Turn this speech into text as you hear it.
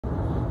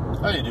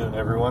How you doing,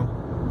 everyone?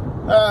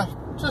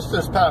 Just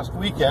this past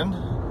weekend,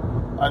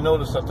 I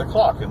noticed that the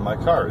clock in my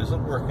car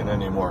isn't working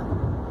anymore.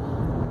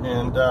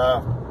 And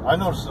I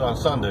noticed it on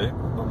Sunday,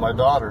 but my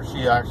daughter,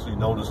 she actually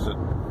noticed it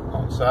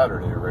on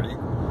Saturday already.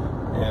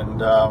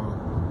 And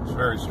it's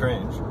very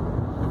strange.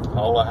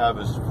 All I have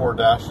is 4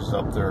 dashes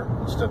up there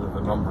instead of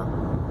a number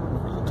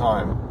for the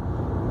time.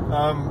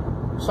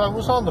 So I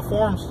was on the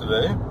forums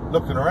today,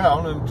 looking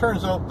around, and it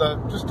turns out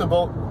that just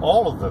about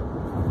all of the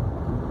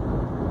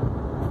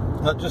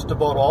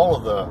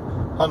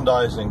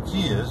Hyundais and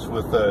Kias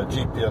with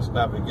GPS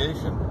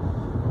navigation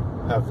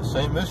have the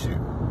same issue.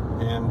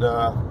 And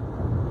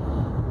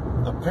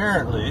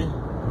apparently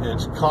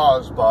it's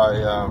caused by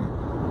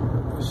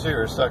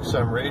Sirius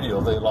XM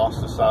radio. They lost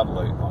the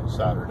satellite on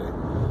Saturday,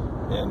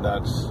 and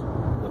that's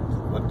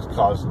what's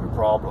causing the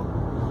problem.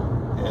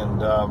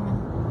 And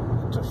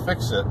to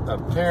fix it,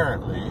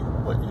 apparently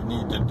what you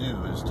need to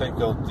do is take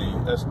out the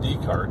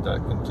SD card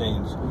that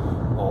contains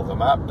all the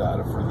map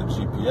data for the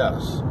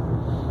GPS,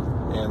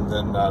 and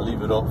then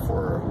leave it up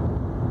for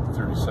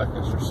 30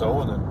 seconds or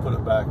so, and then put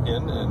it back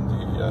in, and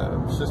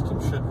the system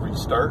should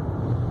restart,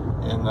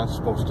 and that's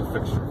supposed to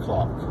fix your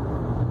clock.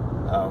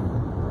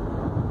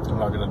 I'm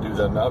not going to do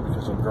that now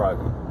because I'm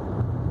driving,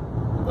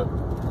 but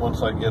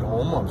once I get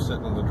home, I'm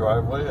sitting in the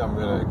driveway, I'm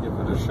going to give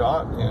it a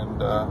shot, and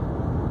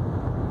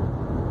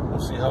we'll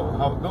see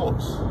how it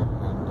goes.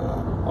 And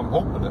I'm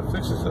hoping it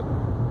fixes it,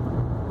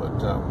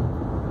 but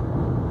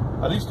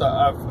at least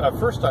at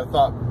first I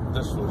thought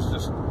this was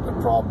just a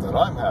problem that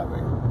I'm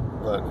having,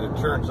 but it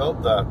turns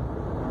out that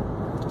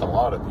a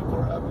lot of people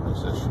are having this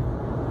issue.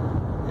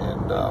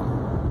 And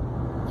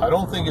I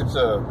don't think it's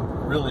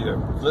really a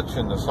glitch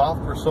in the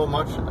software so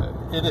much.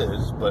 It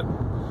is, but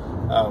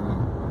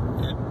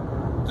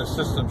the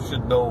system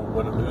should know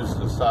when it loses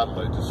the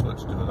satellite to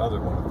switch to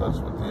another one, if that's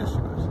what the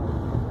issue is.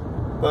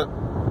 But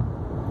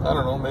I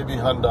don't know, maybe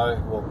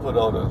Hyundai will put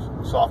out a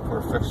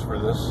software fix for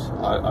this.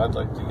 I'd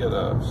like to get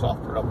a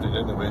software update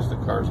anyways. The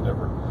car's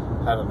never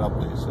had an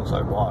update since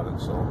I bought it,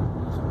 so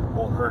it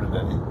won't hurt it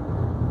any.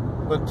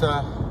 But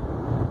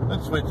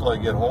let's wait till I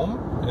get home,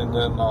 and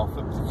then I'll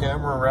flip the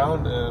camera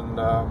around, and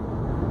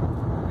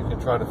we can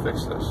try to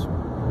fix this.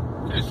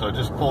 Okay, so I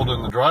just pulled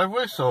in the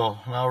driveway, so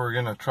now we're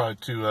going to try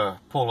to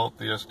pull out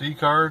the SD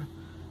card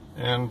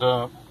and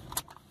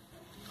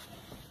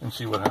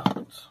see what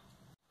happens.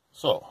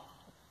 So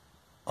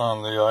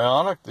on the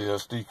Ioniq, the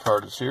SD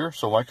card is here.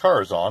 So my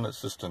car is on,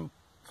 it's just in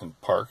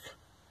park,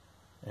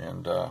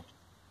 and so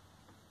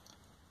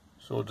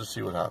we'll just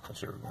see what happens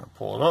here. We're going to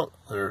pull it out.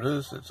 There it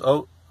is, it's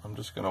out. I'm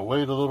just going to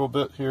wait a little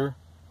bit here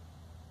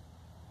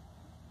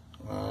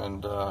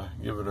and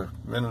give it a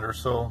minute or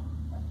so.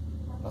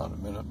 Not a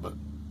minute, but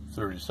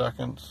 30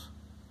 seconds.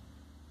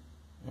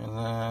 And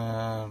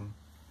then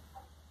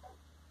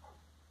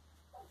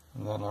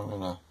I'm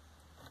going to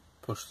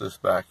push this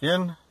back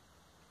in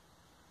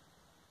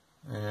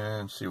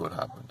and see what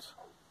happens.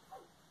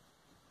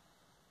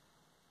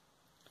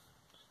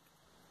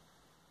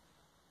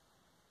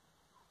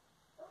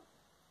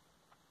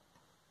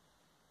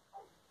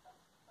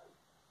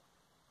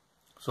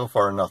 So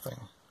far, nothing.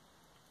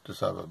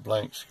 Just have a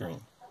blank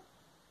screen.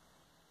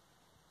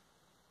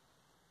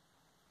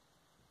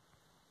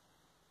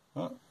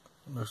 Well,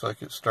 looks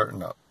like it's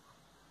starting up.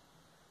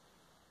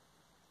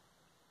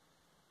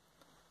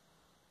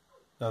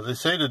 Now they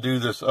say to do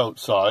this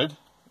outside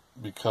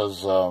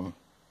because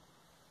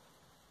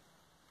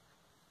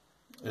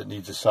it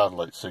needs a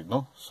satellite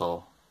signal,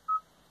 so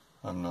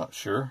I'm not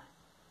sure.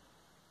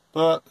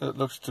 But it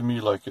looks to me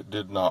like it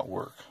did not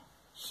work.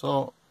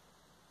 So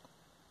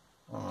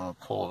I'm going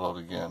to pull it out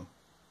again.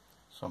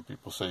 Some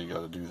people say you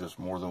got to do this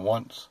more than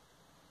once.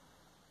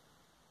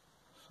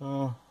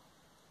 So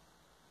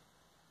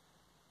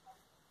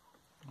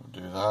we'll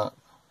do that.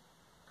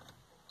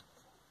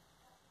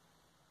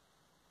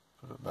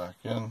 Put it back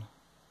in.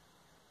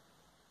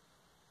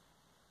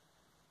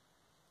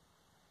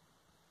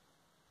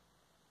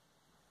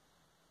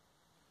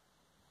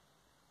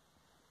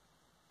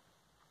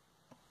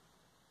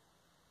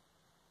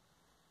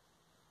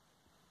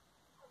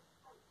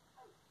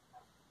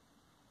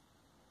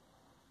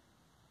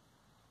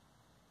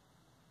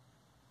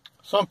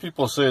 Some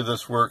people say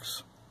this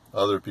works,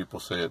 other people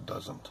say it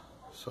doesn't.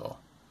 So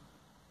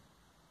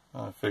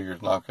I figure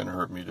it's not going to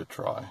hurt me to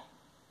try.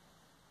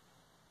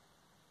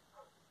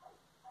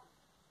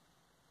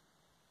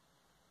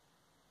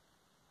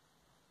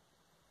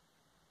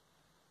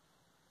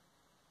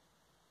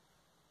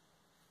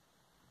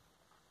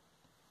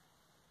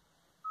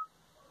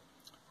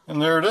 And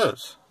there it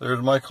is.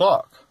 There's my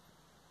clock.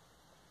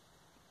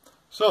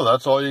 So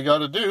that's all you got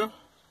to do.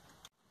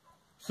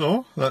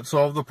 So that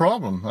solved the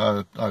problem.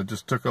 I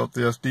just took out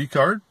the SD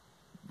card,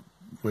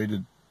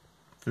 waited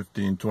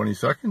 15-20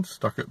 seconds,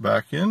 stuck it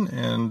back in,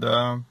 and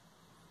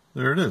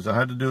there it is. I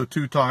had to do it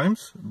 2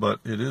 times, but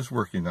it is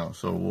working now,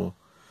 so we'll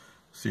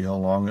see how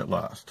long it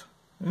lasts.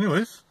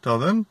 Anyways, till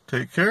then,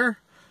 take care,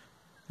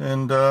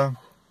 and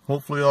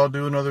hopefully I'll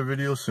do another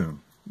video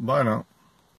soon. Bye now.